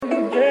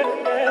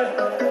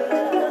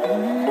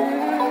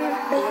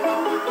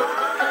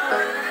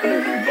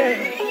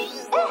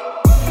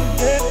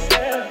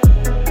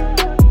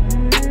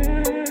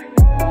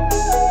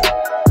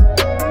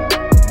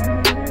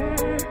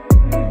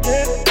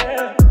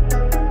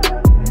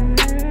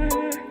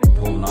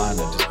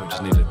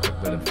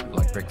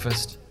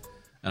breakfast,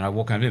 and I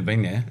walk in, I've never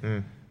been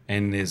there,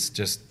 and there's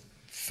just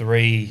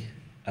 3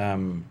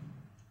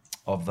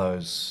 of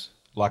those,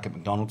 like at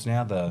McDonald's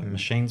now, the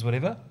machines,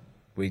 whatever,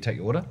 where you take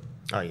your order.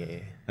 Oh, yeah.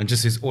 And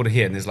just this order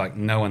here, and there's like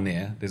no one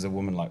there. There's a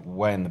woman like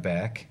way in the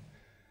back,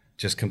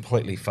 just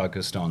completely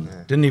focused on,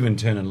 didn't even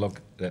turn and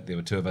look that there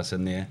were 2 of us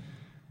in there.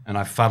 And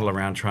I fuddle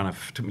around trying to,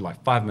 took me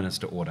like 5 minutes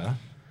to order.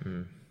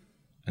 And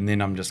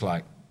then I'm just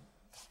like,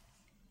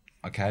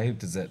 okay,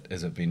 has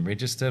it been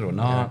registered or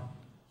not? Yeah.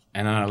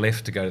 And then I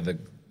left to go to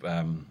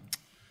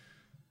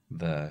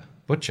the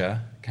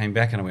butcher, came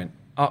back and I went,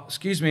 oh,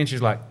 excuse me. And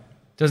she's like,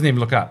 doesn't even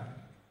look up.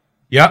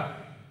 Yep.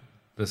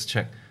 This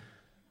chick.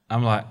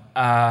 I'm like,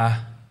 I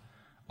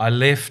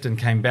left and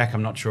came back.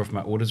 I'm not sure if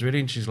my order's ready.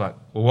 And she's like,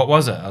 well, what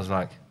was it? I was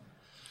like,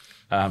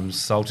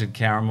 salted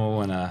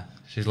caramel. And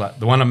she's like,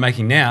 the one I'm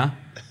making now.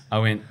 I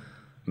went,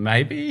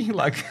 maybe?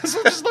 Like, so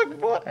I'm just like,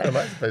 what? How am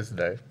I supposed to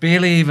know?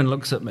 Barely even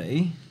looks at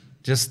me.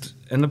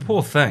 And the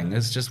poor thing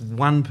is just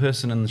one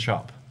person in the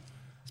shop.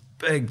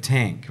 Big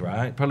tank,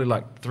 right? Probably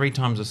like 3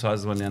 times the size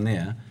of the one down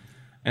there.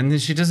 And then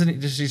she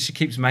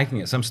keeps making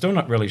it. So I'm still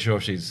not really sure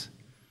if she's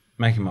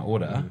making my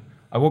order.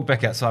 I walk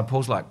back outside.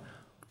 Paul's like,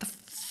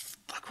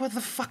 what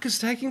the fuck is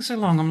taking so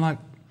long? I'm like,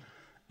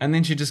 and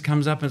then she just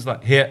comes up and is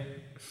like, here,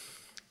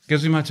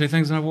 gives me my 2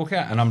 things and I walk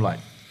out. And I'm like,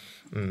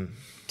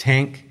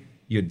 tank,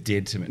 you're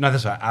dead to me. No,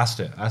 that's what I asked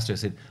her. I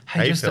said,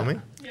 hey, just you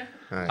filming? Yeah.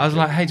 I was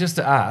like, hey, just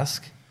to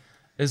ask,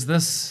 is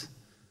this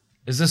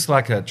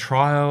like a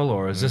trial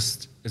or is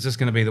this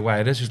going to be the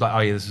way it is? She's like, oh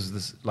yeah, is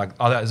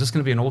this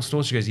going to be in all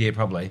stores? She goes, yeah,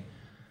 probably.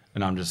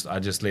 And I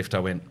just left. I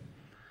went,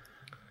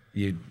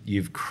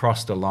 you've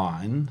crossed a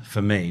line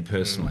for me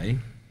personally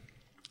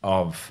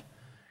of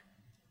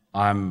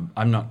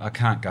I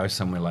can't go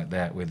somewhere like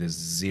that where there's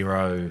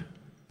zero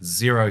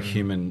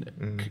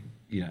human,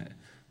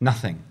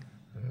 nothing.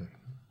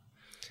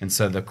 And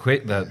so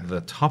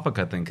the topic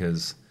I think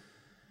is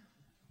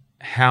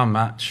how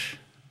much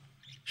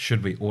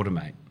should we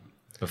automate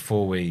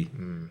before we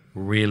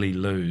really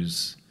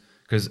lose?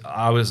 Because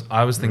I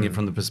was thinking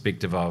from the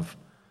perspective of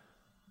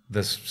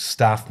this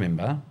staff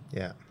member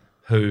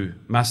who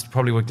must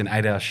probably worked an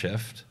 8-hour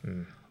shift.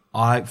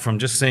 From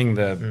just seeing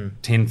the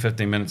 10,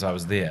 15 minutes I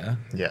was there,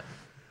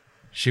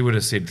 she would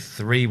have said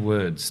 3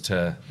 words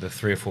to the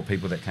 3 or 4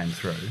 people that came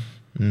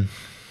through.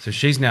 So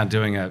she's now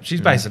doing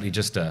she's basically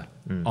just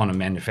on a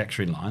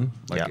manufacturing line,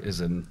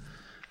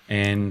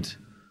 and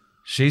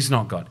she's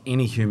not got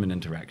any human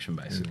interaction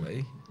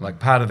basically. Like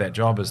part of that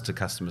job is to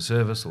customer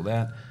service, all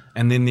that.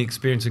 And then the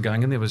experience of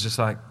going in there was just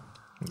like...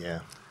 Yeah.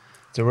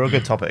 It's a real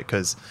good topic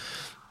because,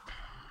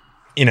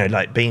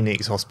 like being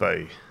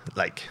ex-hospo,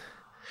 like,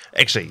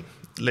 actually,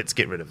 let's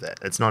get rid of that.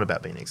 It's not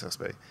about being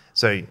ex-hospo.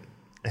 So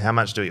how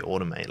much do we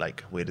automate?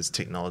 Like, where does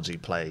technology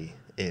play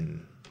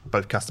in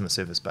both customer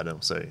service but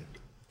also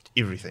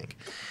everything?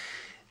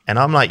 And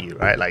I'm like you,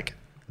 right? Like,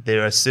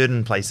 there are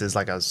certain places,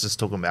 like I was just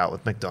talking about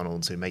with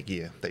McDonald's, who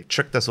they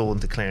tricked us all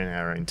into clearing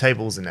our own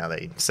tables and now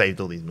they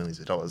saved all these millions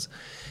of dollars.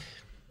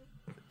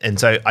 And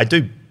so I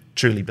do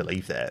truly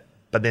believe that.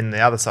 But then the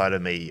other side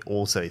of me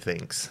also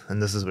thinks,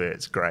 and this is where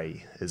it's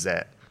grey, is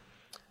that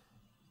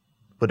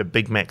would a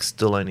Big Mac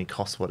still only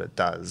cost what it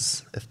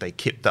does if they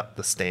kept up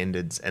the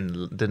standards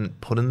and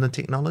didn't put in the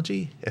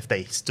technology? If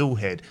they still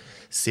had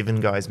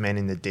 7 guys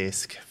manning the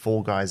desk,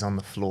 4 guys on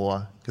the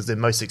floor, because the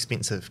most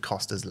expensive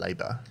cost is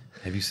labour.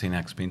 Have you seen how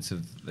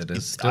expensive that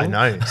is still? I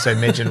know. So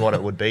imagine what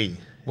it would be.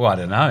 Well, I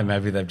don't know.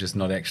 Maybe they've just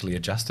not actually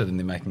adjusted and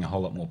they're making a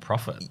whole lot more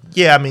profit.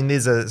 Yeah, I mean,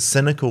 there's a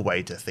cynical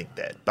way to think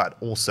that, but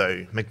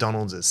also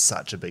McDonald's is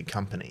such a big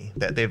company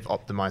that they've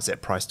optimized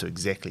that price to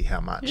exactly how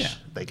much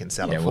they can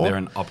sell it for. Yeah, well, they're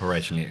an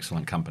operationally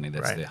excellent company.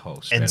 That's their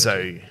whole strategy. And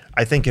so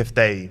I think if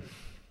they're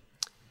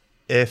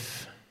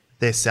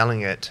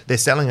selling it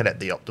at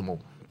the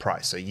optimal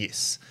price. So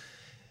yes,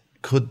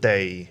 could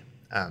they?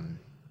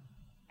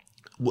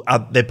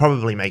 They're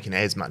probably making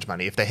as much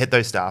money. If they had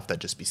those staff, they'd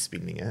just be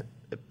spending it.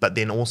 But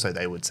then also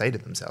they would say to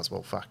themselves,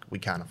 well, fuck, we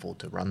can't afford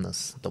to run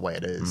this the way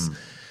it is.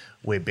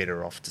 We're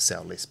better off to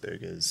sell less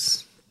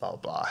burgers, blah,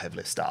 blah, have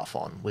less staff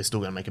on. We're still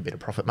going to make a better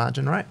profit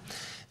margin, right?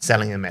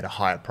 Selling them at a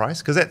higher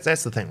price. Because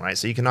that's the thing, right?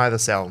 So you can either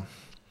sell,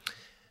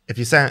 if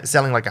you're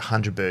selling like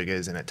 100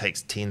 burgers and it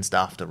takes 10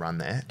 staff to run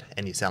that,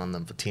 and you're selling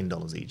them for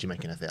 $10 each, you're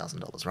making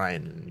 $1,000, right?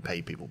 And you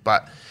pay people.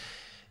 But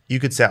you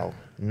could sell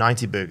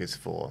 90 burgers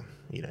for,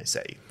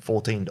 say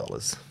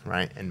 $14,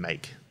 right? And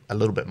make a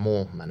little bit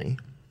more money.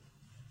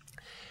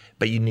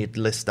 But you need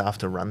less staff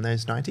to run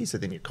those 90, so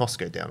then your costs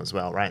go down as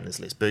well, right? And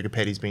there's less burger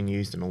patties being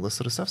used and all this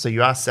sort of stuff. So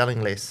you are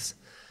selling less,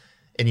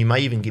 and you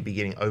may even be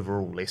getting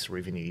overall less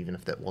revenue, even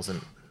if that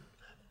wasn't.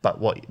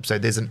 So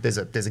there's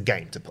a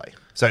game to play.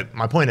 So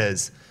my point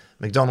is,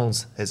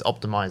 McDonald's has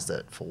optimized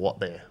it for what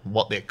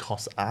their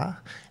costs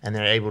are, and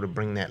they're able to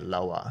bring that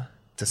lower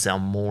to sell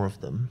more of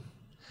them,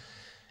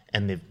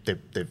 and they've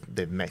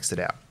maxed it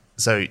out.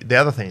 So the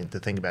other thing to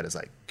think about is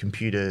like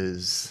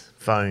computers,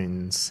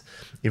 phones,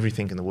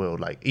 everything in the world.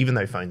 Like, even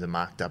though phones are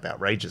marked up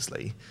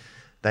outrageously,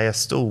 they are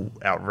still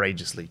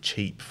outrageously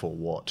cheap for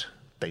what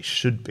they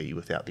should be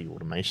without the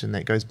automation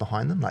that goes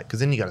behind them. Like,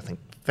 because then you got to think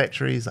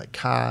factories, like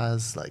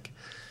cars, like.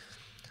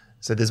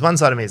 So there's one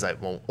side of me is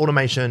like, well,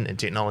 automation and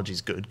technology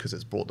is good because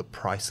it's brought the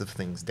price of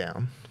things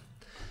down.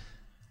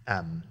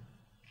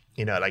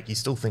 You know, like you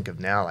still think of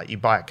now, like you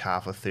buy a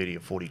car for 30 or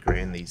 40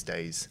 grand these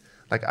days.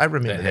 Like I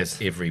remember that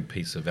has every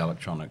piece of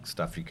electronic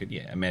stuff you could,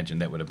 imagine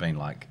that would have been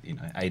like,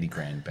 80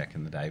 grand back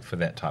in the day for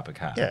that type of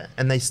car. Yeah,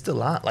 and they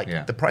still aren't. Like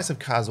Yeah. the price of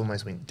cars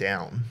almost went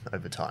down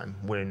over time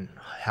when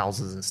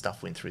houses and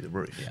stuff went through the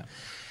roof. Yeah.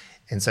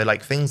 And so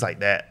like things like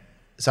that.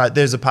 So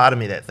there's a part of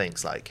me that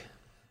thinks like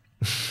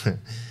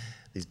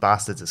these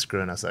bastards are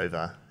screwing us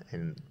over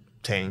and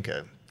Tank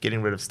are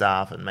getting rid of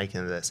staff and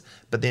making this.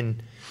 But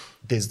then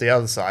there's the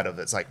other side of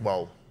it. It's like,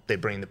 well, they're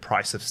bringing the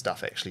price of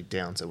stuff actually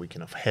down so we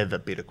can have a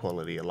better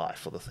quality of life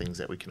for the things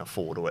that we can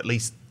afford, or at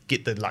least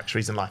get the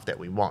luxuries in life that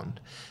we want.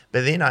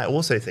 But then I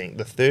also think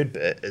the third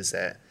bit is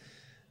that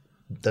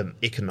the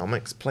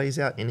economics plays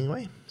out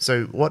anyway.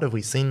 So what have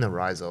we seen the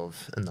rise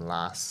of in the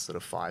last sort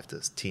of 5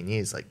 to 10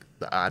 years? Like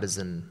the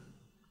artisan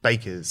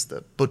bakers,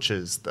 the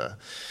butchers,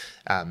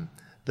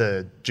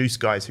 the juice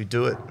guys who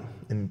do it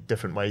in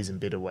different ways and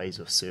better ways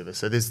of service.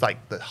 So there's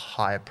like the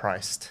higher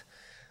priced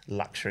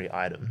luxury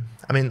item.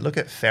 I mean, look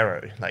at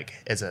Faro, like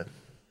as a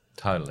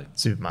Totally.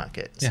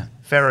 supermarket. Yeah.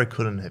 Faro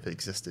couldn't have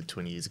existed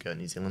 20 years ago in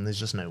New Zealand. There's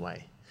just no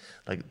way.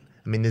 Like,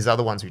 I mean, there's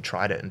other ones who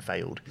tried it and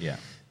failed. Yeah.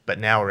 But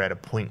now we're at a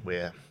point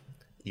where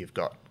you've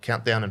got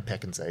Countdown and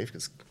Pack and Save,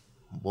 because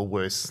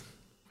Woolworths,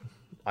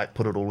 I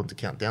put it all into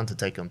Countdown to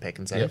take on Pack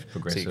and Save. Yep,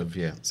 progressive,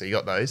 yeah. So you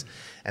got those.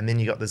 And then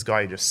you got this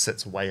guy who just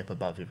sits way up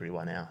above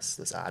everyone else,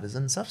 this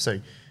artisan stuff.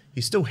 So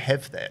you still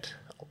have that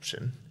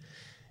option.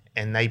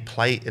 And they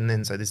play, and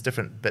then so there's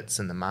different bits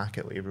in the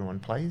market where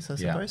everyone plays, I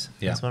suppose.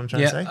 Yeah. That's what I'm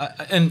trying to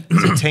say. And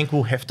So Tank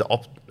will have to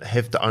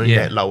own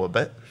that lower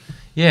bit.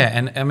 yeah,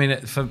 and I mean,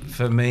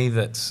 for me,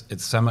 it's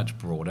so much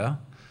broader.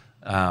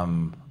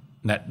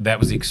 That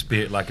was the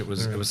experience. Like it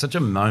was such a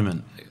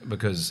moment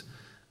because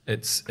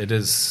it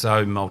is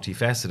so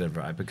multifaceted,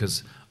 right?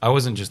 Because I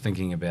wasn't just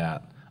thinking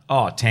about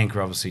Tank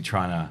are obviously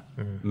trying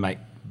to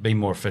be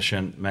more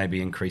efficient,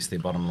 maybe increase their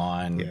bottom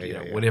line,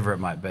 whatever it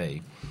might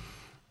be.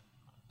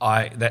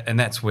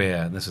 That's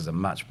where this is a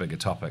much bigger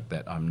topic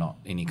that I'm not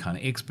any kind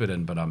of expert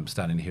in, but I'm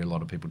starting to hear a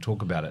lot of people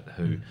talk about it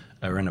who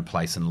are in a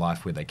place in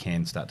life where they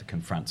can start to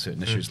confront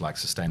certain issues like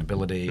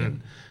sustainability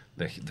and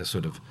the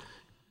sort of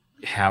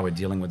how we're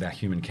dealing with our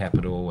human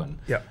capital and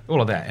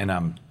all of that. And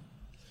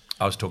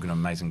I was talking to an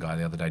amazing guy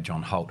the other day,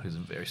 John Holt, who's a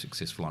very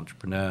successful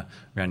entrepreneur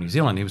around New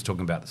Zealand. He was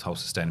talking about this whole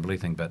sustainability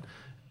thing,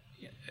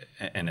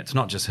 and it's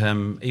not just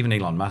him. Even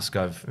Elon Musk,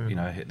 there was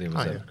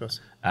an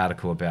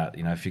article about,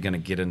 if you're going to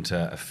get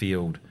into a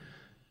field,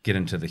 get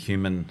into the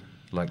human,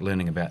 like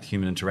learning about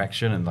human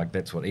interaction, and like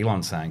that's what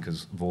Elon's saying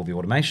because of all the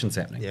automation's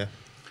happening. Yeah.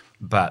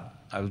 But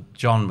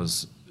John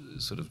was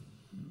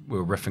we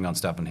were riffing on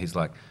stuff, and he's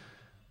like,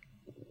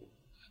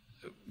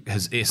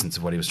 his essence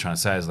of what he was trying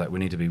to say is like we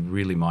need to be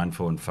really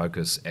mindful and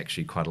focus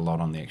actually quite a lot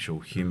on the actual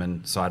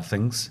human side of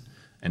things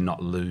and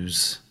not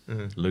lose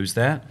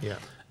that. Yeah.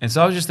 And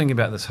so I was just thinking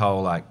about this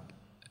whole like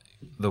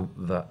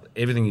the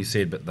everything you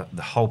said, but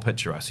the whole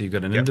picture. Right? So you've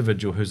got an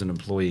individual who's an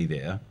employee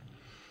there.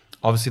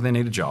 Obviously, they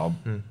need a job,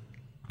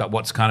 but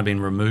what's kind of been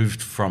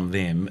removed from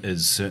them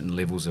is certain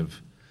levels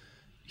of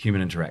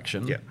human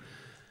interaction. Yeah.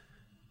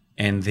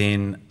 And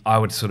then I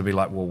would sort of be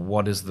like, well,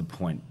 what is the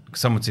point?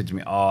 Someone said to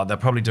me, they're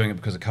probably doing it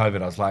because of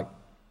COVID. I was like,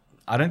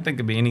 I don't think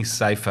it'd be any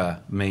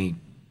safer me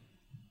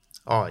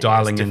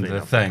dialing into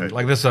the thing.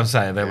 Like this is what I'm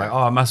saying. They're like,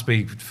 it must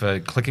be for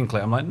click and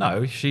collect. I'm like,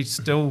 no, she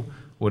still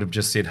would have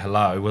just said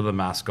hello with a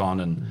mask on.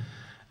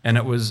 And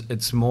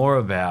it's more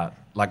about,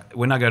 like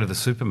when I go to the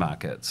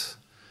supermarkets,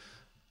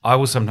 I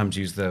will sometimes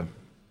use the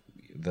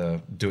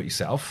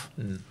do-it-yourself.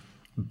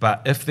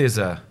 But if there's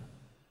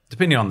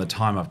depending on the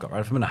time I've got,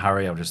 right? If I'm in a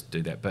hurry, I'll just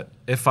do that. But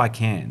if I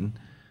can,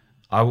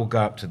 I will go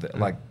up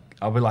to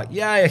I'll be like,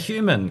 yeah, a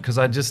human, because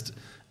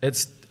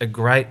it's a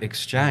great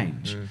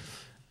exchange.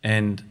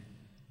 And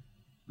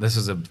this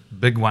is a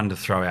big one to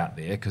throw out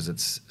there because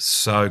it's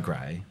so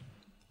grey.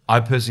 I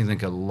personally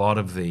think a lot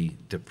of the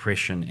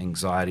depression,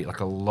 anxiety,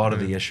 like a lot of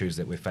the issues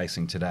that we're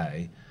facing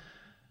today,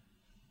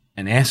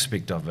 an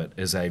aspect of it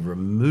is a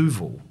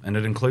removal, and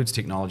it includes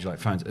technology like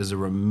phones, is a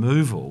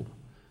removal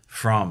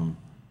from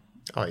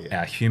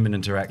our human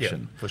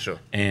interaction. Yeah, for sure.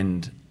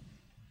 And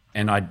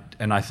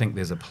I think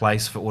there's a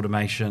place for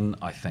automation.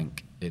 I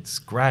think it's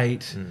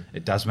great.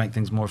 It does make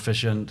things more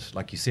efficient.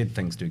 Like you said,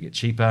 things do get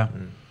cheaper.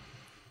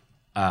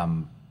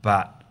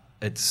 But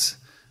it's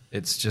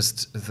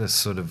just this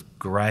sort of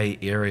grey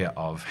area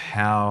of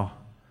how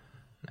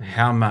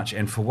much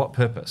and for what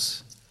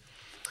purpose,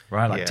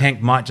 right? Like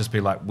Tank might just be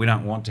like, we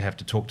don't want to have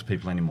to talk to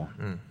people anymore.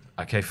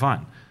 Okay,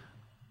 fine.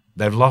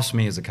 They've lost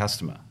me as a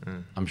customer.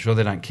 I'm sure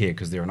they don't care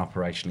because they're an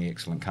operationally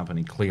excellent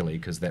company, clearly,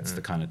 because that's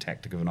the kind of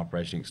tactic of an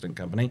operationally excellent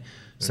company.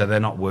 So they're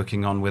not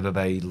working on whether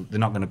they're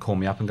not going to call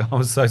me up and go,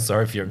 I'm so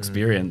sorry for your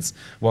experience.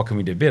 What can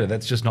we do better?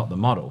 That's just not the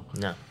model.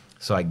 No.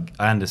 So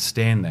I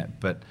understand that.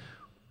 But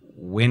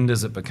when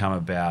does it become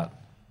about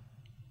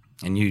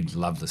and you'd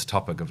love this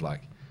topic of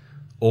like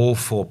all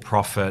for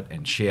profit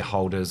and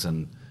shareholders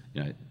and,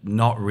 you know,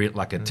 not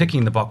like a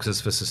ticking the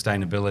boxes for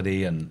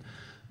sustainability and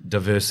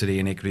diversity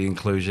and equity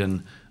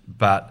inclusion,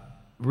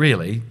 but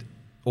really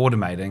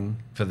automating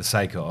for the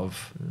sake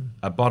of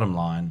a bottom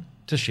line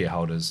to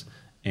shareholders.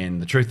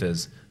 And the truth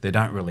is, they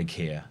don't really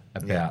care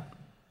about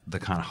the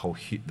kind of whole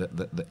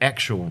the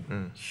actual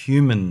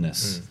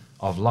humanness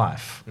of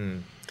life.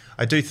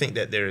 I do think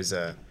that there is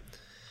a.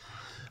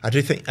 I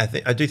do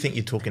think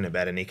you're talking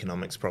about an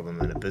economics problem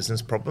and a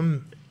business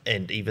problem.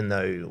 And even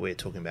though we're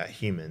talking about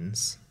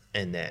humans,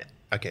 and that,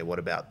 okay, what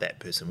about that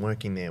person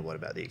working there? What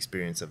about the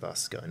experience of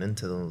us going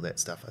into all that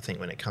stuff? I think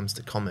when it comes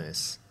to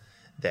commerce,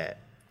 that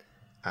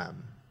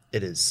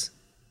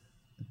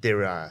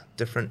there are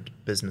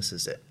different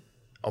businesses that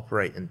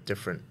operate in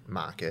different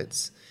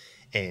markets,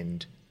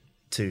 and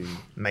to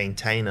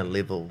maintain a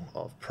level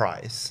of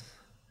price,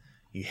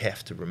 you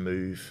have to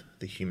remove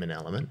the human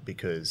element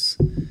because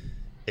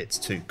it's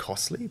too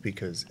costly,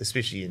 because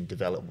especially in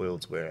developed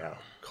worlds where our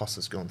cost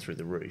has gone through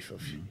the roof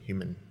of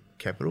human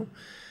capital,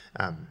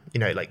 you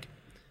know, like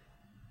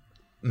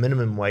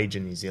minimum wage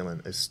in New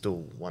Zealand is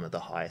still one of the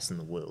highest in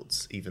the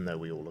world, even though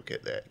we all look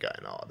at that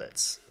going, oh,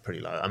 that's pretty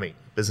low. I mean,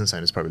 business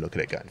owners probably look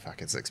at it going,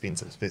 fuck, it's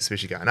expensive,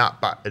 especially going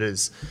up, but it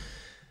is,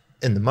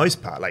 in the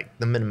most part, like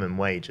the minimum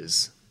wage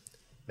is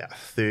about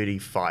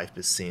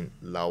 35%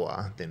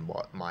 lower than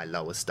what my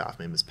lowest staff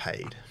members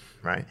paid,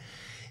 right?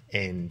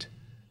 And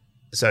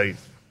so,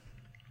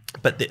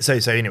 but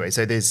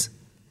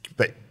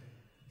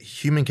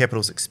human capital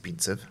is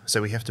expensive,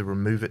 so we have to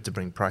remove it to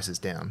bring prices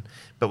down.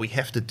 But we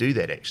have to do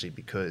that actually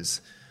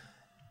because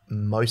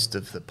most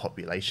of the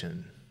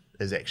population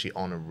is actually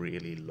on a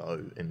really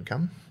low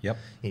income. Yep.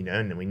 You know,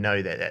 and we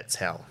know that that's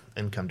how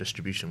income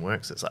distribution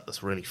works. It's like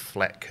this really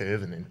flat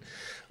curve, and then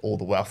all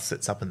the wealth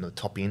sits up in the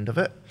top end of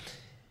it.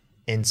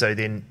 And so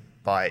then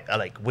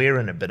we're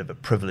in a bit of a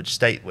privileged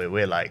state where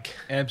we're like,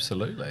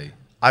 absolutely,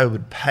 I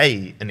would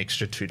pay an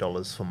extra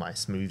 $2 for my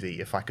smoothie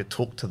if I could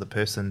talk to the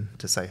person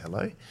to say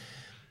hello.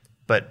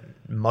 But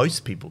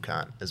most people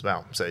can't as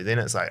well. So then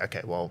it's like,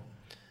 okay, well,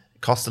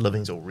 cost of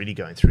living is already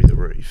going through the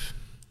roof.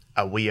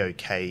 Are we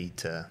okay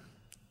to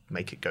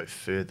make it go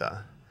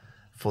further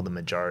for the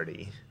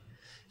majority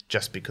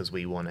just because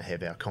we want to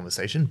have our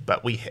conversation?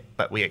 But we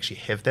actually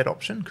have that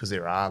option because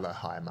there are the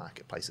higher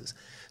marketplaces.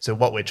 So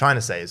what we're trying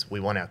to say is we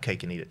want our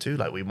cake and eat it too.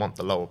 Like we want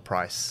the lower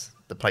price,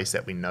 the place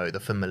that we know, the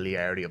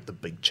familiarity of the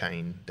big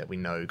chain that we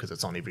know because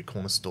it's on every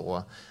corner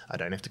store. I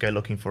don't have to go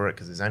looking for it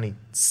because there's only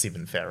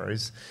 7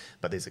 Pharaohs,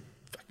 but there's a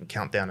fucking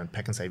countdown and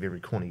Pack and Save every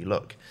corner you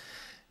look.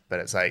 But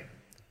it's like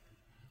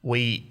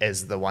we,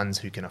 as the ones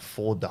who can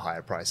afford the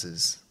higher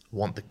prices,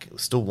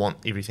 still want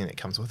everything that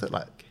comes with it.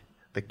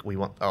 We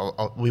want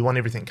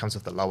everything that comes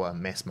with the lower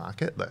mass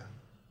market, the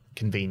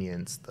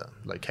convenience, the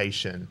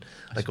location,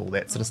 like all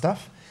that sort of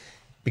stuff.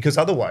 Because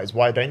otherwise,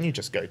 why don't you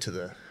just go to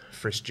the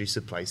fresh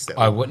juicer place?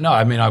 I would no.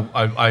 I mean,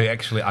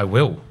 I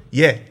will.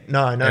 Yeah,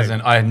 no, I know. As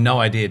in, I had no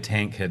idea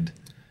Tank had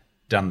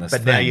done this.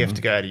 But now you have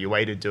to go out of your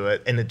way to do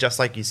it. And just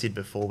like you said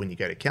before, when you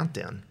go to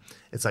Countdown,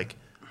 it's like,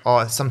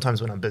 oh,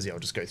 sometimes when I'm busy, I'll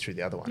just go through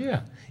the other one.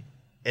 Yeah.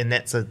 And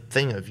that's a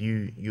thing of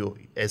you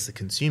as the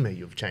consumer,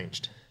 you've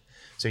changed.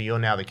 So you're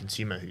now the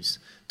consumer who's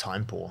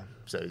time poor.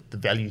 So the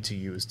value to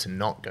you is to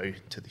not go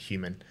to the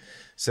human.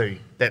 So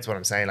that's what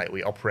I'm saying. Like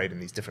we operate in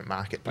these different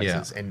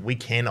marketplaces, and we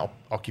can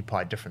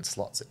occupy different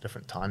slots at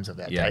different times of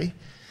that day.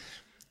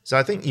 So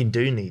I think you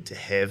do need to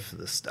have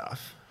the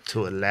stuff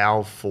to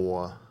allow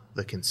for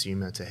the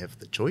consumer to have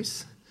the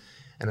choice.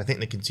 And I think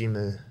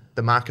the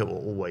market will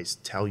always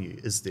tell you,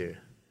 is there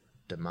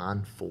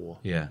demand for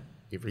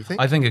everything?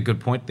 I think a good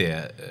point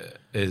there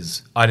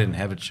is I didn't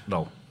have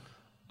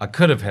I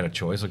could have had a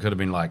choice. I could have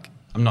been like,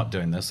 I'm not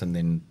doing this, and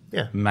then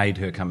made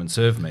her come and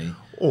serve me.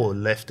 Or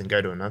left and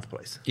go to another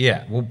place.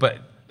 Yeah, well, but...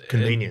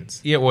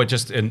 Convenience. we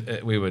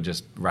were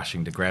just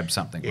rushing to grab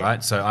something,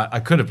 right? So I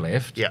could have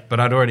left, but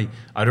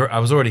I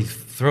was already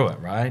through it,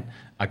 right?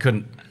 I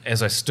couldn't,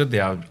 as I stood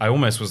there, I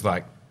almost was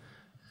like,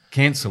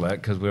 cancel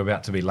it, because we were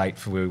about to be late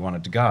for where we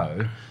wanted to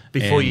go.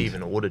 Before you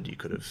even ordered, you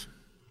could have...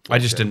 I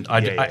just didn't,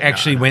 I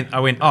actually went,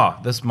 oh,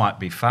 this might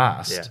be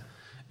fast. Yeah.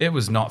 It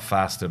was not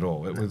fast at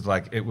all. It was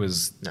like, it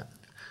was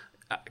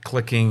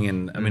clicking,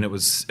 and I mean, it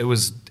was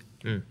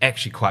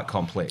actually quite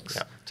complex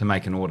to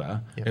make an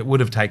order. It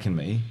would have taken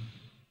me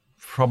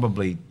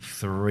probably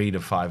 3 to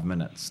 5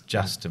 minutes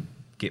just to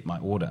get my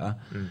order.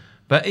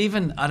 But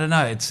even, I don't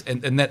know, it's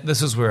and that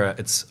this is where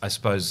it's, I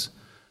suppose,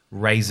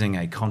 raising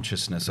a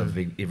consciousness of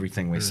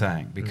everything we're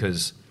saying,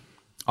 because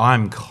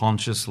I'm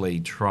consciously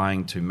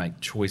trying to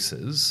make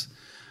choices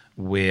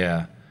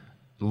where,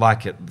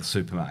 like at the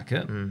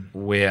supermarket,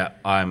 where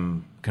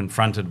I'm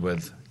confronted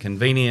with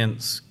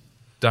convenience,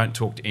 don't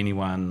talk to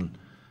anyone,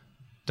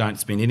 don't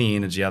spend any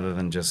energy other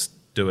than just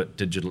do it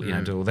digital,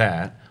 do all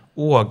that,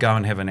 or go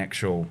and have an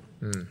actual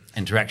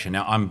interaction.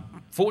 Now, I'm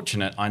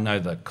fortunate, I know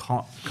the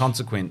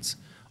consequence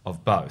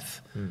of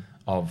both,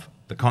 of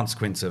the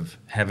consequence of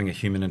having a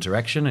human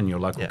interaction in your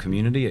local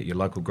community, at your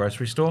local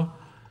grocery store.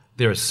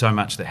 There is so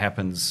much that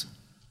happens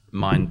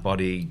mind,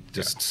 body,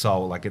 just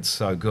soul. Like it's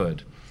so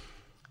good.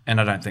 And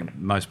I don't think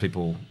most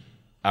people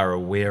are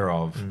aware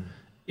of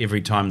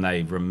every time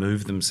they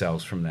remove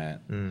themselves from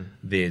that,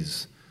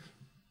 there's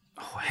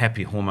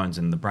happy hormones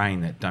in the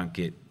brain that don't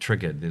get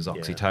triggered. There's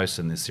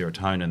oxytocin, there's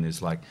serotonin,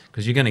 there's like,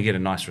 because you're going to get a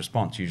nice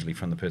response usually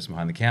from the person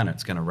behind the counter.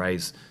 It's going to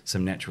raise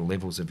some natural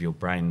levels of your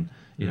brain,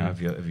 you know,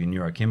 of your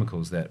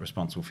neurochemicals that are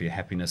responsible for your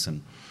happiness.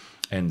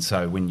 And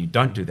so when you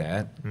don't do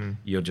that,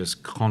 you're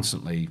just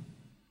constantly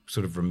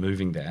sort of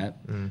removing that.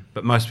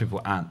 But most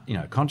people aren't, you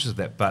know, conscious of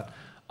that. But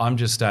I'm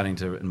just starting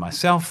to, in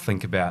myself,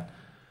 think about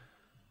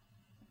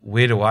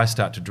where do I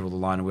start to draw the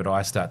line, and where do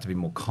I start to be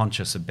more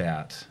conscious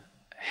about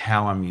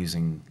how I'm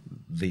using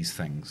these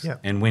things,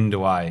 and when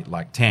do I,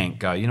 like Tank,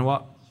 go, you know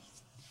what,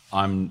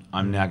 I'm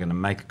now going to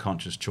make a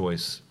conscious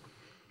choice.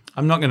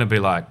 I'm not going to be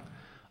like,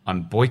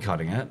 I'm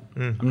boycotting it.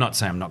 I'm not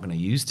saying I'm not going to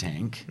use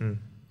Tank.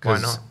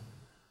 Why not?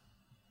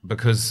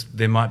 Because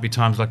there might be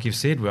times, like you've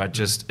said, where I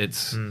just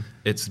it's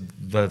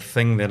the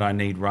thing that I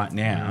need right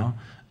now,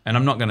 and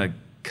I'm not going to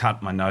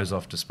cut my nose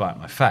off to spite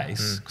my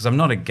face, because I'm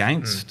not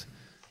against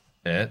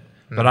it,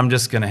 but I'm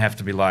just going to have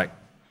to be like,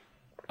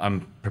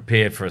 I'm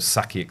prepared for a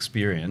sucky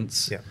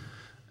experience,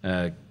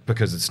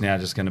 because it's now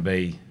just going to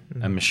be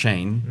a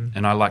machine,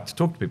 and I like to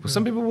talk to people.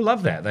 Some people will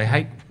love that; they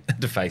hate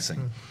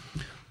interfacing.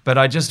 But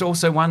I just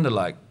also wonder,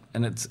 like,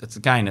 and it's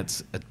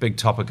a big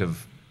topic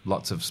of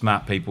lots of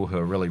smart people who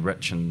are really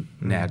rich and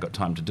now got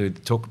time to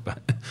talk about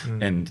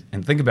and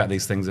think about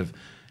these things. Of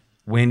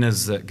when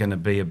is it going to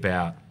be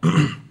about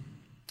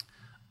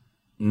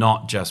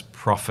not just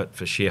profit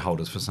for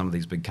shareholders for some of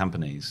these big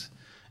companies,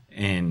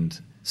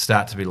 and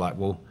start to be like,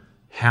 well,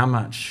 how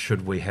much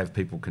should we have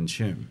people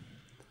consume?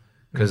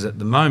 Because at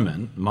the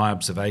moment, my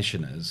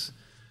observation is,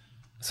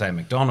 say, a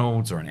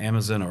McDonald's or an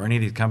Amazon or any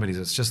of these companies,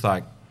 it's just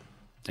like,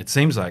 it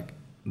seems like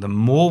the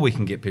more we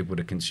can get people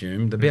to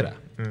consume, the better.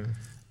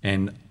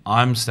 And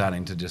I'm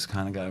starting to just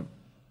kind of go,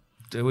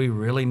 do we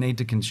really need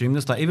to consume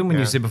this? Like, even when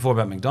you said before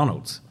about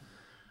McDonald's,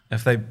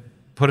 if they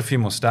put a few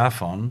more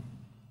staff on,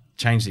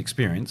 change the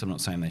experience, I'm not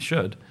saying they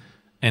should,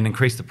 and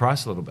increase the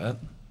price a little bit,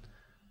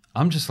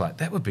 I'm just like,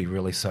 that would be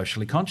really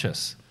socially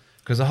conscious.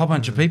 Because a whole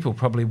bunch of people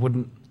probably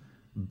wouldn't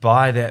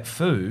buy that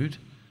food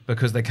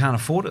because they can't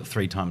afford it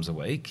 3 times a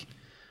week,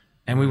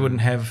 and we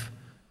wouldn't have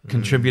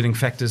contributing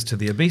factors to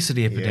the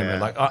obesity epidemic.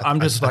 Like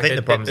I'm just like, think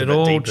the problem's it a bit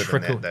all deeper than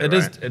trickles. that, though,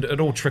 right? It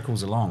all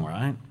trickles along,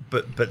 right?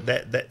 But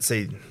that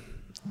see,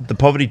 the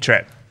poverty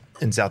trap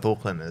in South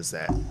Auckland is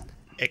that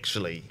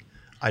actually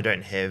I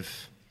don't have.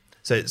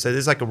 So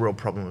there's like a real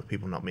problem with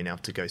people not being able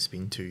to go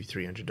spend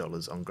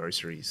 $200-300 on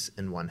groceries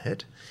in one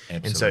hit.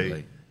 Absolutely.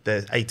 And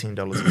so the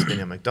 $18 you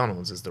spend on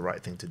McDonald's is the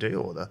right thing to do,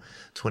 or the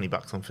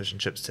 $20 on fish and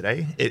chips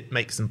today. It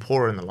makes them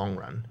poorer in the long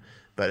run,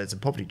 but it's a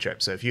poverty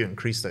trap. So if you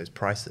increase those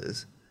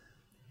prices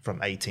from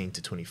 18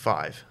 to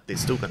 25, they're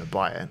still going to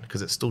buy it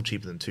because it's still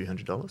cheaper than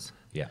 $200.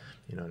 Yeah.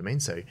 You know what I mean?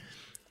 So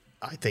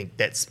I think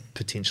that's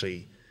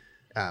potentially,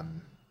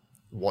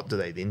 what do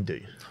they then do?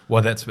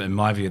 Well, that's in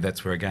my view.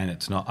 That's where again,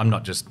 it's not. I'm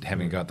not just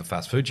having a go at the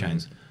fast food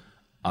chains.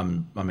 I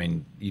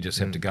mean, you just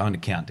have to go into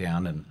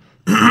Countdown and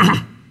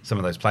some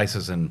of those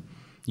places, and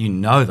you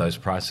know those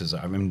prices.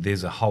 I mean,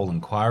 there's a whole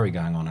inquiry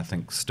going on, I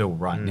think, still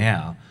right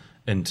now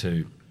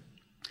into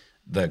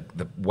the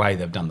way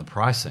they've done the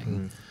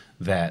pricing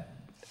that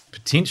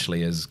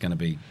potentially is going to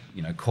be,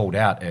 you know, called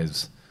out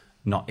as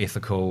not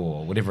ethical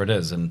or whatever it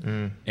is,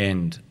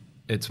 and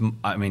it's,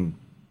 I mean,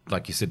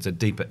 like you said, it's a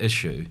deeper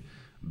issue.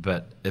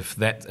 But if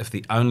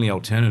the only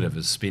alternative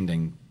is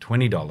spending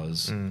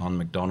 $20 on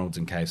McDonald's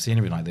and KFC and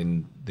everything, like,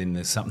 then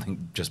there's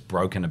something just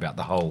broken about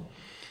the whole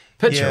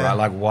picture, right?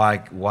 Like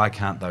why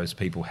can't those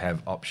people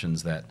have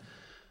options that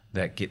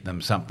get them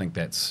something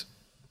that's,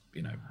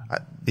 you know,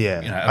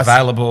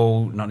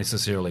 available, not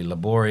necessarily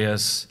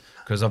laborious,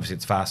 because obviously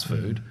it's fast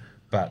food,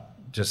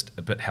 but just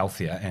a bit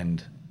healthier.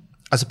 And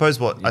I suppose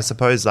I'm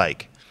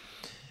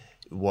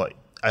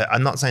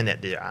not saying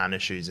that there aren't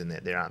issues and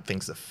that there aren't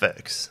things to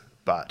fix,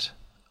 but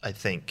I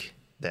think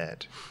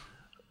that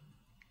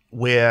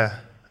we're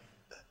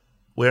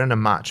in a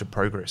march of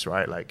progress,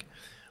 right? Like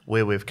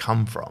where we've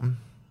come from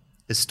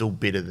is still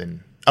better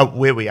than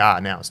where we are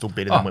now is still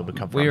better than where we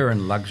come from. We're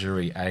in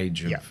luxury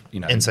age of, you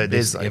know, and so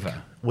there's best like,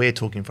 ever. We're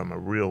talking from a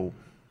real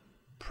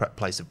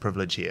place of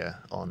privilege here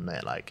on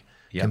that, like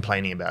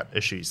complaining about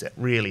issues that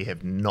really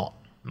have not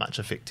much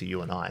effect to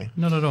you and I.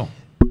 Not at all.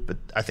 But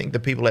I think the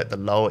people at the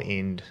lower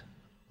end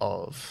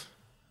of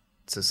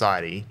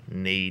society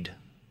need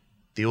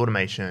the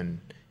automation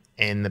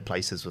and the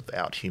places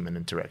without human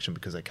interaction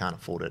because they can't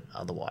afford it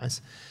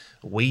otherwise.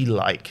 We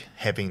like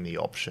having the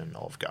option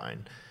of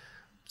going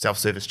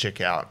self-service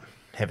checkout,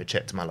 have a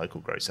chat to my local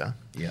grocer.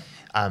 Yeah.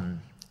 And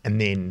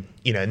then,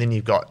 you know, and then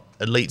you've got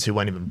elites who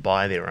won't even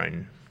buy their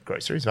own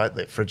groceries, right?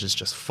 Their fridge is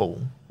just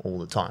full all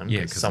the time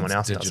because someone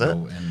else does it.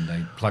 And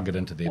they plug it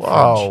into their fridge.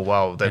 Oh,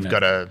 well, they've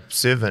got a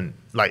servant,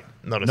 like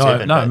not a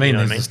servant. No, but, I mean, you know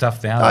there's what the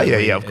stuff down Oh, there.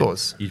 yeah, of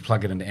course. You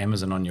plug it into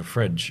Amazon on your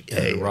fridge, and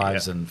it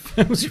arrives and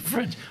fills your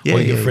fridge. Yeah,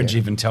 or your fridge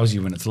even tells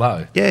you when it's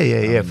low.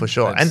 Yeah, for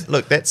sure. And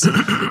look, that's,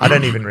 I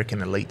don't even reckon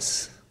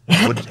elites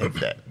would have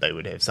that. They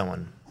would have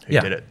someone who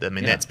Yeah. did it. I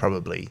mean, Yeah.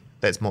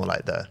 that's more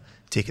like the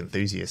tech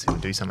enthusiasts who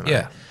would do something like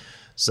Yeah. that.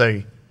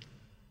 So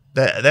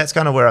that's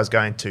kind of where I was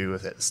going to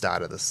with at the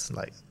start of this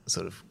like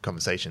sort of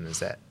conversation, is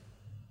that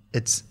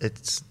it's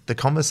the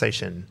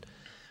conversation,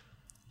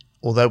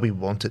 although we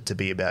want it to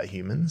be about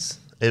humans,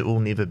 it will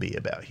never be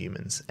about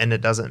humans. And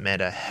it doesn't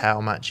matter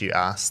how much you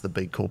ask the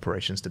big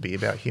corporations to be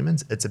about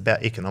humans, it's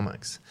about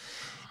economics.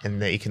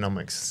 And the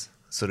economics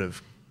sort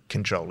of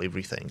control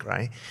everything,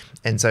 right?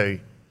 And so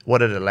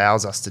what it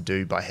allows us to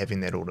do by having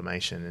that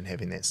automation and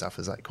having that stuff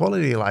is like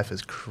quality of life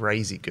is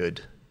crazy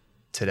good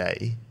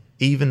today,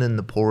 even in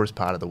the poorest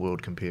part of the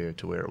world compared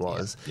to where it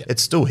was. Yeah.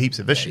 It's still heaps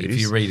of issues.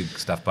 If you read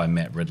stuff by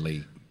Matt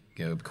Ridley,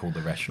 called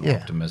The Rational Yeah.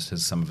 Optimist,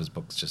 some of his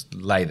books just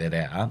lay that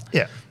out.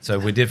 Yeah. So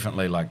we're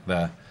definitely like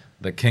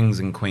the kings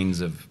and queens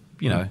of,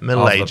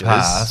 Middle of Ages. the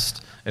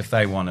past. If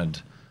they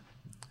wanted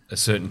a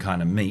certain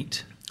kind of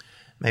meat,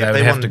 Mate, they if would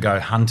they have want- to go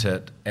hunt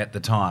it at the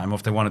time. Or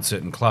if they wanted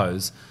certain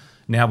clothes,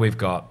 now we've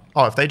got,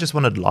 if they just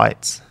wanted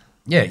lights,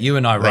 yeah, you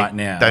and I They right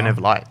now don't have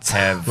lights.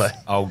 have, Like-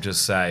 I'll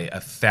just say,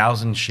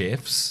 1,000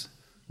 chefs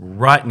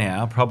right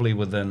now, probably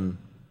within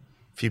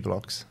few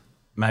blocks.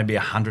 maybe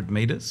 100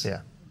 meters.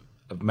 Yeah.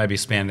 Maybe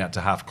spanned out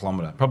to half a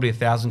kilometre. Probably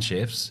 1,000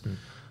 chefs.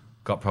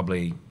 Got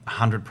probably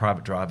 100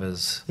 private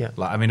drivers. Yeah.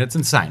 Like, I mean, it's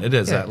insane. It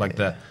is Yeah, like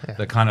yeah.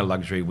 the kind of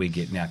luxury we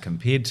get now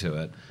compared to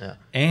it. Yeah.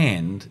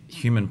 And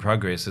human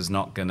progress is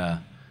not going to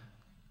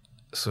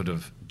sort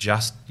of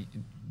just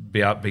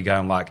be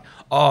going like,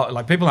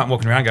 like people aren't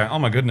walking around going, oh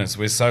my goodness,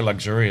 we're so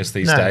luxurious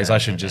these No, days. no, I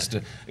should no, just,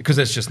 because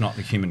it's just not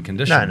the human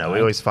condition. No, we right?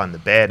 always find the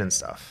bad and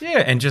stuff. Yeah,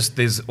 and just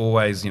there's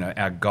always,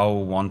 our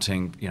goal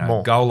wanting,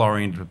 More. goal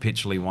oriented,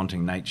 perpetually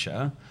wanting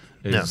nature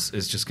Yeah.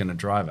 is just going to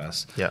drive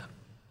us. Yeah.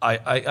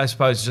 I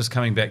suppose just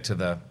coming back to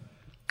the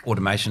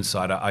automation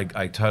side,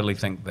 I totally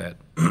think that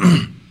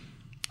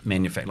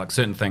like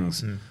certain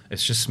things,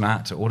 it's just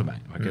smart to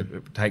automate.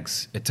 Like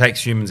it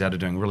takes humans out of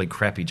doing really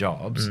crappy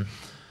jobs.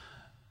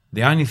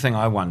 The only thing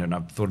I wonder, and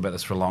I've thought about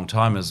this for a long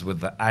time, is with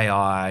the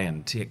AI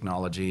and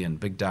technology and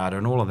big data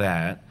and all of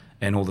that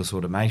and all this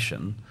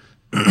automation,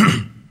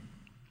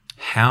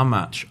 how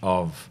much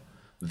of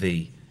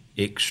the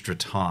extra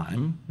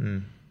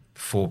time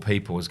for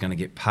people is going to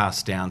get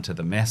passed down to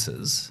the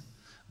masses?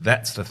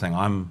 That's the thing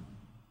I'm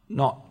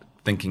not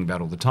thinking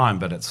about all the time,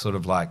 but it's sort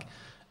of like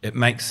it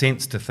makes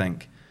sense to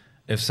think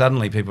if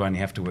suddenly people only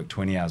have to work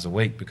 20 hours a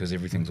week because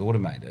everything's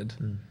automated,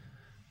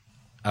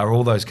 are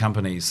all those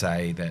companies,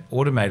 say, that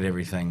automate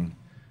everything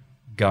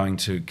going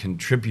to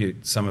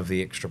contribute some of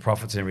the extra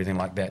profits and everything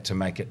like that to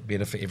make it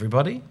better for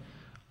everybody?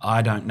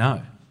 I don't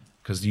know,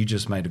 because you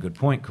just made a good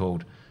point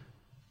called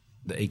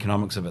the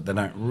economics of it. They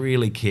don't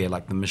really care,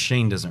 like the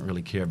machine doesn't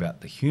really care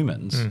about the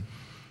humans.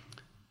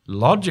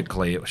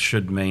 Logically, it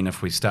should mean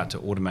if we start to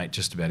automate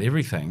just about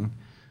everything,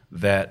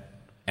 that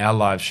our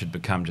lives should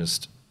become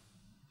just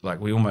like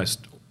we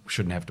almost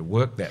shouldn't have to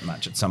work that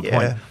much at some Yeah.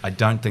 point. I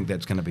don't think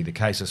that's going to be the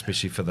case,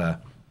 especially for the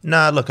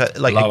No, look, like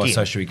lower again,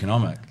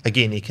 socioeconomic.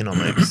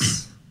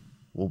 economics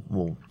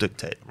will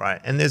dictate,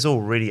 right? And there's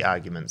already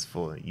arguments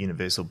for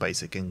universal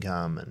basic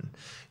income and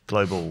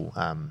global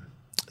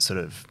sort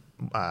of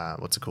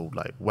what's it called,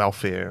 like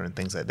welfare and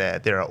things like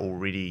that. There are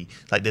already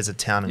like there's a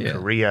town in Yeah.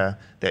 Korea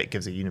that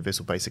gives a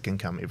universal basic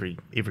income. Every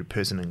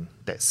person in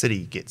that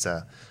city gets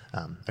a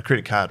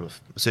credit card with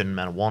a certain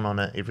amount of won on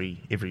it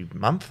every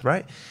month,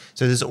 right?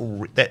 So there's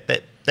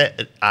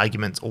that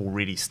argument's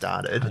already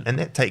started, and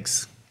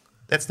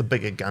that's the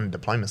bigger gun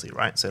diplomacy,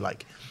 right? So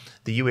like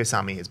the US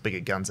Army has bigger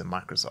guns than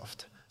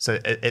Microsoft. So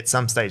at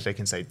some stage they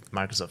can say,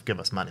 Microsoft, give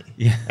us money.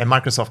 Yeah. And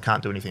Microsoft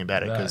can't do anything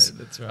about it No, because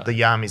that's right.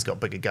 the army's got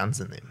bigger guns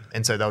than them.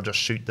 And so they'll just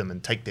shoot them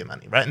and take their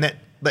money, right? And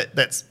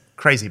that's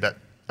crazy, but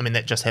I mean,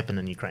 that just happened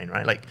in Ukraine,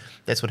 right? Like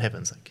that's what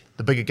happens. Like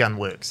the bigger gun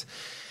works.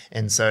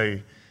 And so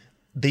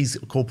these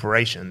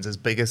corporations, as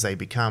big as they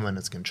become and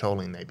as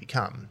controlling they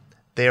become,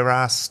 there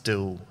are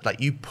still, like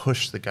you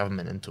push the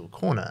government into a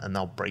corner and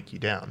they'll break you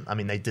down. I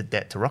mean, they did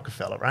that to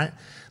Rockefeller, right?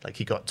 Like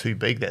he got too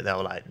big that they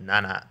were like,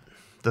 nah,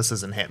 this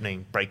isn't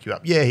happening, break you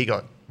up. Yeah, he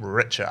got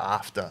richer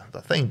after the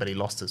thing, but he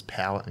lost his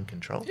power and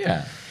control.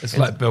 Yeah, it's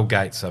And like Bill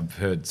Gates, I've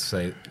heard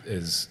say,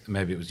 is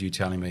maybe it was you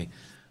telling me,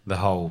 the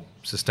whole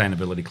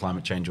sustainability,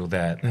 climate change, all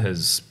that,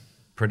 his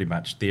pretty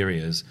much theory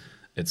is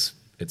it's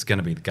going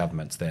to be the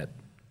governments that,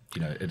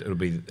 it'll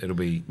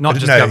be not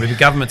just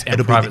governments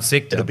and private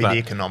sector, It'll be but the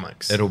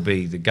economics. it'll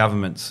be the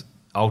governments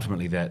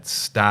ultimately that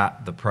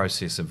start the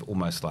process of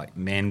almost like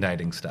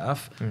mandating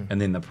stuff, and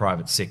then the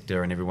private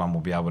sector and everyone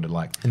will be able to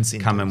like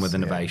come in with Incentives, yeah.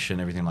 innovation,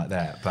 everything like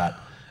that. But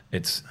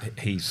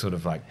he's sort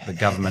of like the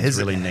governments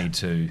really need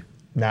to.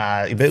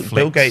 Nah, Bill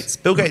flex.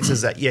 Gates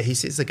is that. Yeah, he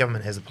says the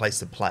government has a place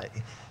to play,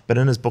 but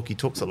in his book he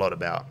talks a lot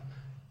about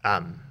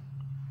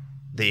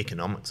the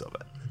economics of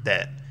it.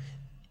 That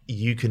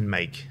you can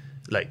make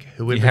like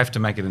whoever You have to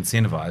make it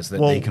incentivized that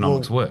the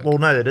economics work. Well,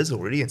 no, that is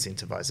already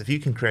incentivized. If you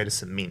can create a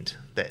cement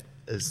that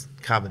is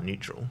carbon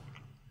neutral,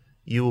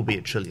 you will be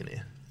a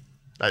trillionaire.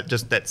 Like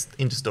just that's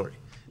end of story.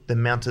 the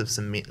amount of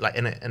cement, like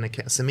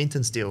cement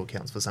and steel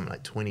accounts for something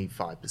like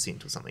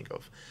 25% or something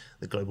of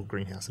the global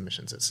greenhouse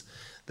emissions. It's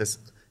this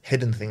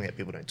hidden thing that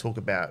people don't talk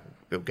about.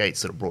 Bill Gates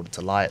sort of brought it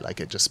to light. Like,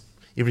 it just,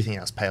 everything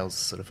else pales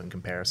sort of in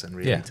comparison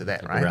really to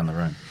that, right? Around the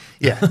room.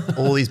 Yeah,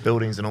 all these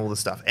buildings and all this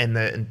stuff. And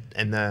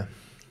the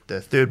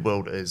third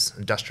world is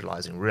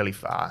industrializing really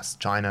fast.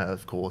 China,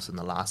 of course, in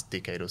the last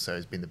decade or so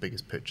has been the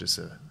biggest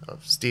purchaser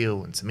of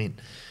steel and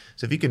cement.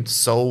 So if you can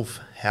solve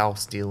how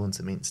steel and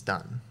cement's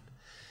done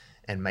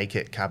and make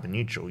it carbon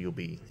neutral, you'll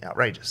be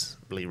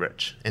outrageously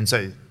rich. And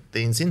so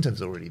the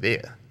incentive's already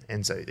there.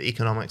 And so the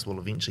economics will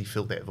eventually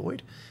fill that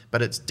void.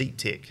 But it's deep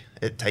tech.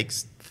 It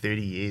takes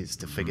 30 years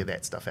to figure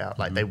that stuff out.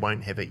 Like, they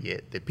won't have it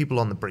yet. There are people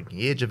on the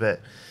breaking edge of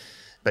it.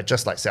 But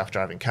just like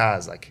self-driving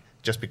cars, like,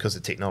 just because the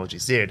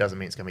technology's there, it doesn't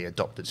mean it's going to be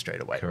adopted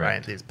straight away,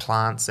 right? There's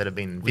plants that have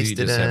been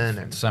invested in,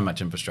 and so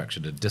much infrastructure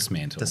to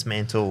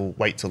dismantle.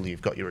 Wait till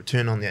you've got your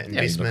return on that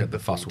investment. You look at the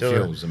fossil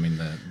fuels. I mean,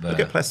 look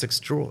at plastic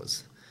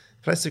straws.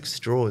 Plastic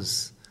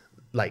straws,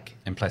 like,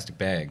 and plastic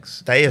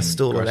bags, they are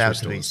still allowed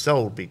to be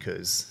sold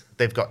because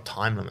they've got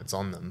time limits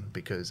on them.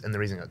 And the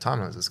reason they've got time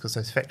limits is because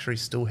those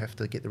factories still have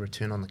to get the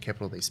return on the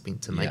capital they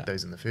spent to make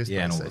those in the first place.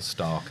 Yeah, and all the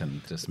stock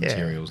and just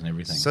materials and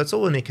everything. So it's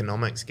all an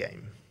economics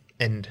game,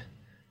 and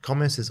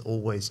commerce has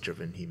always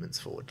driven humans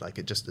forward. Like,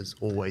 it just has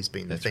always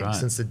been the thing. Right.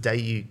 Since the day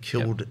you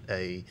killed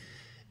a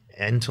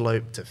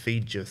antelope to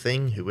feed your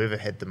thing, whoever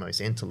had the most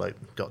antelope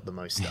got the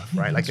most stuff,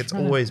 right? Like, it's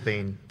always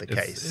been the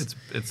case.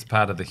 It's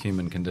part of the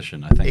human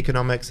condition, I think.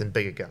 Economics and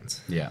bigger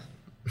guns. Yeah.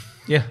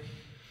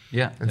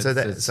 And so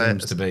it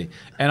seems to be.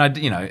 And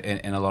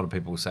and a lot of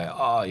people will say,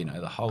 oh,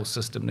 the whole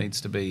system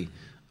needs to be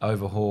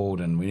overhauled,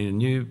 and we need a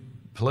new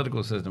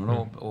political system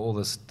and all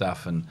this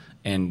stuff,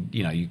 and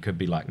you could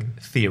be like,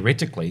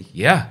 theoretically,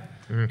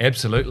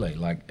 absolutely,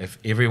 like, if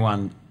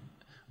everyone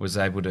was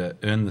able to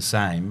earn the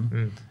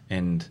same,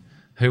 and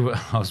I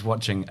was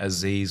watching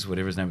Aziz,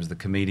 whatever his name was, the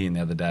comedian,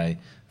 the other day,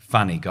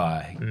 funny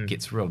guy,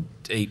 gets real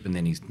deep, and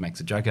then he makes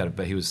a joke out of it,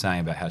 but he was saying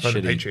about how shitty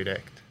the Patriot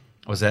Act.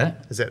 Was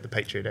that? Is that the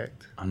Patriot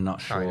Act? I'm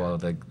not sure. Oh,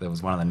 yeah. There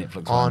was one of the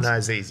Netflix ones. Oh, no,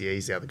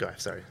 he's the other guy.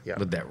 Sorry. Yeah.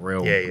 With that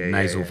real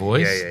nasal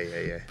voice.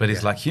 Yeah. But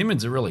he's like,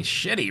 humans are really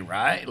shitty,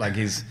 right? Like,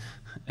 he's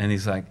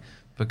like,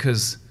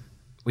 because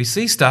we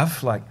see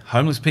stuff like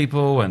homeless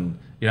people and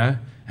we're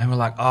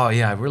like, oh,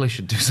 yeah, I really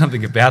should do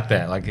something about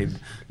that. Like, and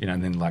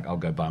then, like, I'll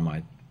go buy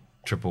my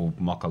triple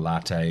mocha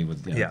latte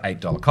with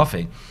 $8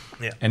 coffee.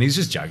 Yeah. And he's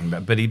just joking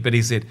about it. But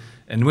he said,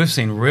 and we've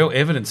seen real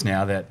evidence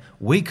now that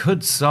we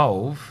could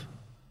solve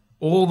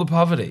all the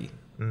poverty.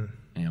 And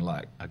you're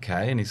like,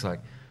 okay. And he's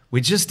like,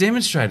 we just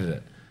demonstrated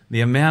it.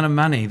 The amount of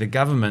money the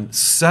government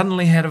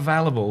suddenly had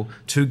available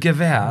to give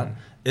out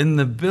in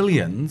the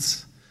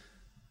billions,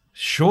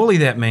 surely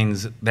that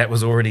means that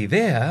was already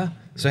there.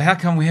 So how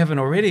come we haven't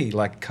already?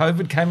 Like,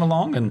 COVID came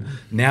along and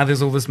now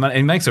there's all this money. And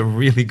he makes a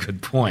really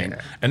good point.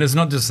 Yeah. And it's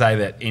not to say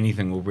that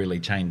anything will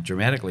really change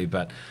dramatically,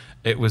 but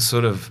it was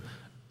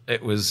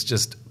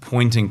just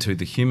pointing to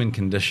the human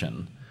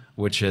condition,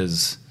 which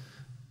is,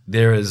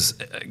 there is,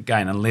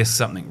 again, unless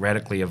something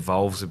radically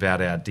evolves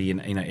about our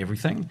DNA,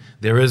 everything,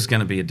 there is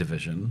going to be a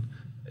division.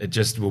 It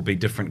just will be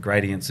different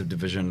gradients of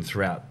division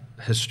throughout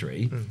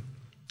history.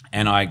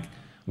 And I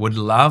would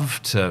love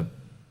to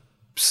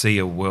see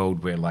a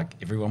world where, like,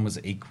 everyone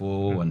was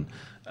equal, and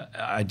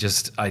I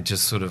just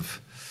sort of,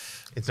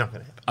 it's not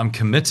going to happen. I'm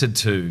committed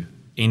to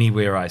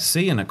anywhere I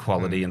see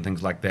inequality and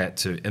things like that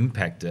to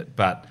impact it,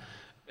 but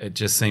it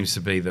just seems to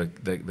be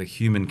the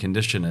human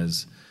condition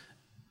is,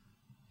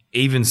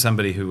 even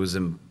somebody who was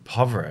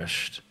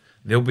impoverished,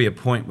 there'll be a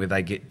point where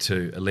they get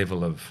to a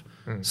level of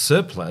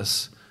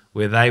surplus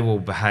where they will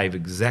behave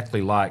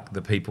exactly like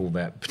the people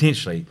that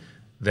potentially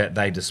that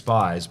they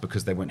despise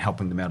because they weren't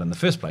helping them out in the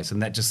first place,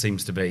 and that just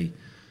seems to be,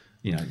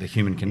 the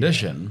human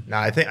condition. No,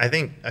 I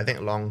think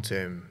long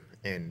term,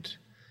 and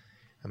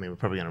I mean, we're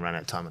probably going to run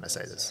out of time when I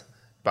say this,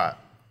 but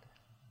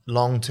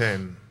long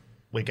term,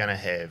 we're going to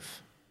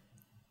have.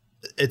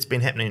 It's been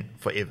happening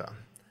forever.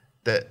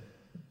 That.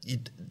 You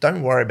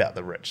don't worry about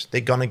the rich. They're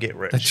gonna get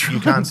rich.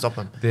 You can't stop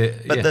them.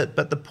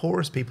 But the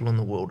poorest people in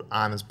the world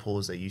aren't as poor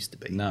as they used to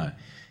be. No,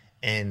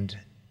 and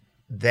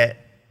that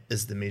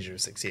is the measure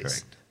of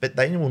success. Correct. But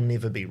they will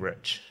never be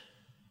rich,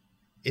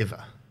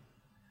 ever.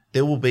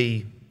 There will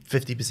be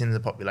 50% of the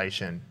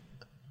population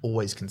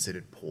always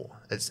considered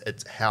poor.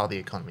 It's how the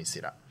economy is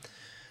set up.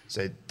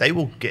 So they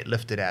will get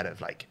lifted out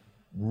of, like,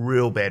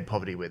 real bad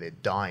poverty where they're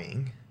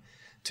dying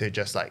to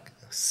just, like,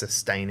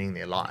 sustaining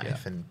their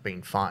life and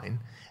being fine.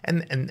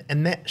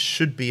 And that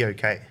should be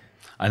okay.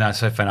 I know, it's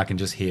so fun. I can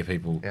just hear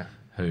people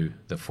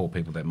the 4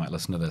 people that might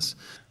listen to this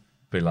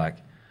be like,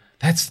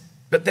 that's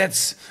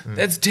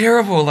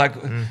terrible. Like,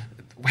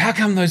 how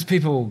come those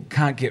people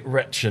can't get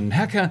rich? And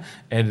how come?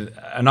 And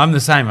I'm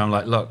the same. I'm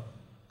like, look,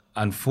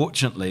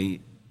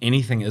 unfortunately,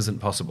 anything isn't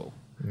possible.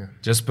 Yeah.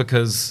 Just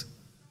because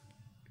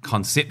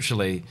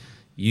conceptually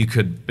you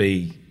could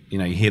be, you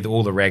hear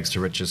all the rags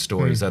to riches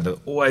stories are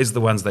always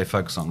the ones they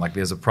focus on. Like,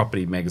 there's a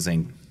property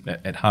magazine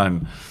at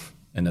home,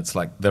 and it's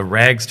like the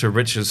rags to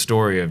riches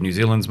story of New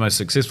Zealand's most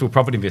successful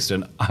property investor.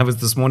 And I was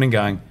this morning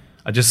going,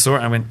 I just saw it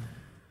and I went,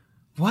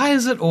 why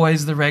is it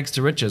always the rags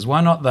to riches?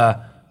 Why not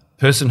the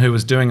person who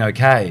was doing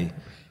okay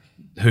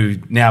who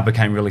now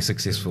became really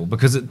successful?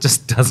 Because it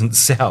just doesn't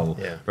sell,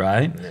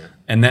 right? Yeah.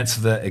 And that's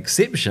the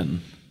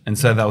exception. And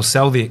so they'll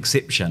sell the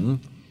exception.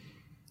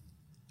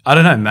 I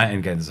don't know, mate.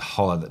 Again, there's a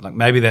whole other, like,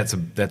 maybe that's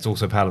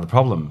also part of the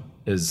problem,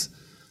 is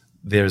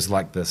there's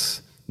like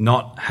this,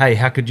 not, hey,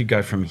 how could you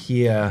go from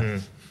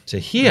here to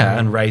here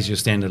and raise your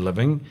standard of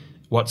living?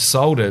 What's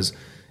sold is,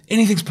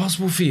 anything's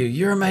possible for you.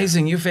 You're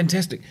amazing. You're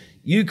fantastic.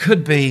 You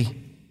could be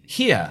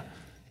here,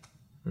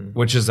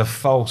 which is a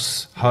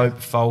false hope,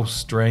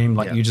 false dream,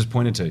 like you just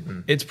pointed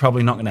to. It's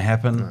probably not going to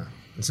happen. No,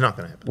 it's not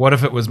going to happen. What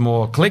if it was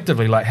more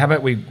collectively, like, how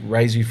about we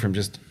raise you from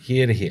just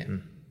here to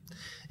here?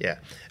 Yeah.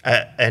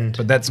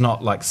 But that's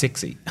not, like,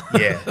 sexy.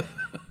 Yeah.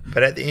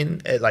 But at the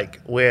end,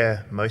 like,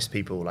 we're most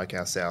people like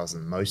ourselves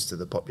and most of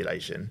the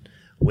population,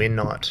 we're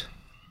not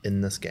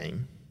in this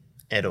game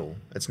at all.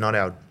 It's not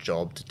our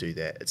job to do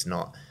that. It's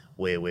not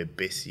where we're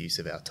best use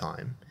of our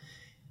time.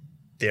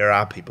 There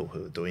are people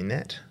who are doing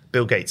that.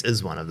 Bill Gates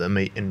is one of them,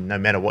 and no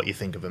matter what you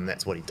think of him,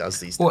 that's what he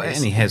does these days. Well,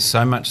 and he has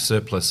so much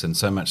surplus and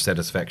so much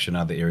satisfaction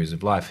in other areas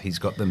of life. He's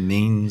got the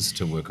means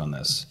to work on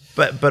this.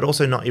 But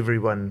also not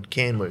everyone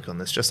can work on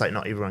this, just like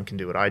not everyone can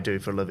do what I do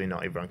for a living,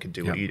 not everyone can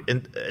do what you do.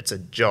 And it's a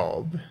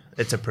job,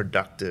 it's a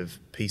productive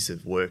piece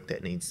of work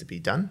that needs to be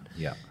done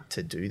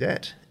to do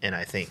that. And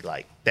I think,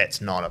 like,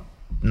 that's not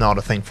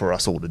a thing for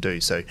us all to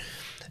do. So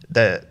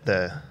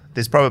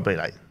there's probably,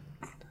 like,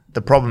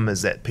 the problem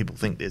is that people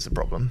think there's a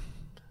problem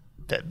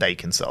that they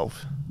can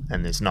solve,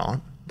 and there's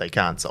not. They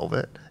can't solve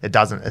it.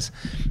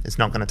 It's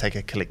not going to take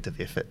a collective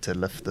effort to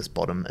lift this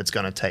bottom. It's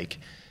going to take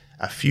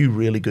a few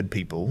really good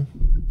people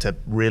to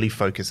really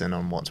focus in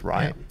on what's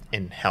right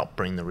and help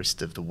bring the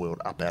rest of the world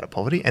up out of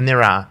poverty. And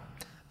there are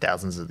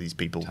thousands of these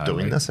people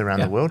doing this around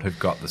the world who've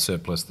got the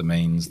surplus, the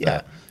means.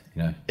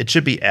 It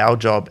should be our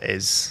job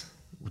as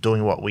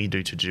doing what we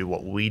do to do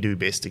what we do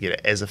best to get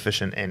it as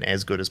efficient and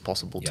as good as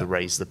possible to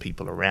raise the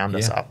people around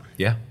us up.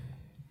 Yeah.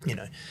 You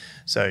know,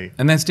 so.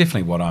 And that's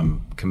definitely what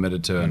I'm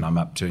committed to and I'm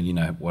up to,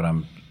 what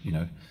I'm,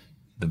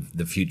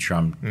 the future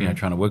I'm,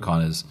 trying to work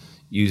on is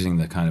using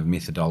the kind of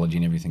methodology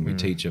and everything we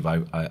teach of,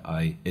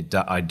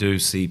 I do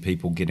see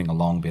people getting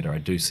along better. I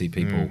do see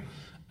people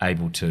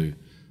able to,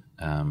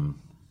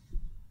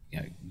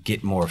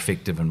 get more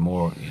effective and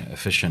more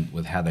efficient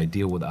with how they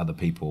deal with other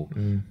people.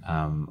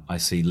 I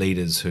see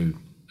leaders who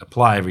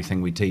apply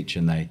everything we teach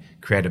and they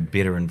create a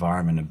better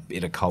environment, a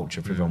better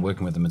culture for everyone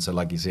working with them. And so,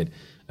 like you said,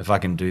 if I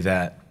can do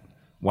that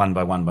one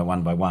by one,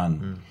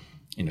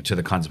 to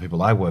the kinds of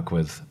people I work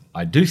with,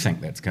 I do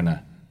think that's going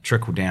to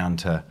trickle down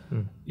to,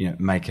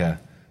 make a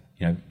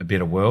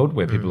better world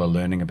where people are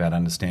learning about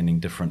understanding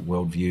different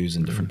worldviews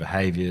and different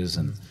behaviors.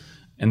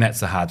 And that's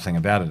the hard thing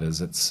about it,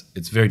 is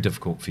it's very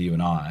difficult for you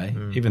and I,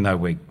 even though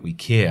we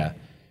care,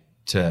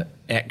 to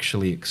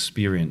actually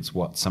experience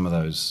what some of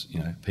those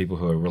people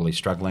who are really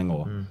struggling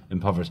or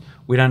impoverished,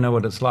 we don't know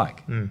what it's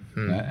like.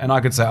 And I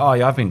could say, oh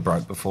yeah, I've been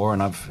broke before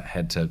and I've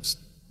had to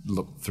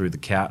look through the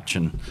couch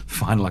and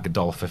find like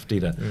 $1.50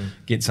 to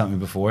get something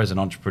before as an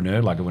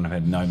entrepreneur, like when I've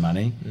had no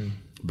money.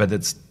 But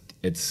it's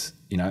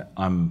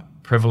I'm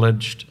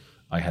privileged.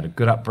 I had a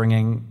good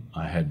upbringing.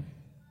 I had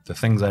the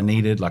things I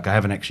needed. Like, I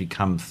haven't actually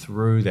come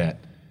through that,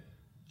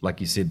 like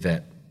you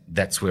said,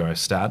 that's where I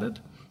started.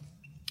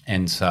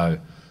 And so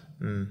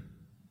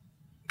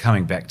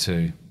coming back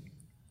to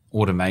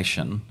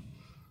automation,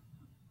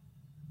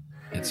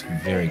 it's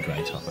a very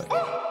great topic.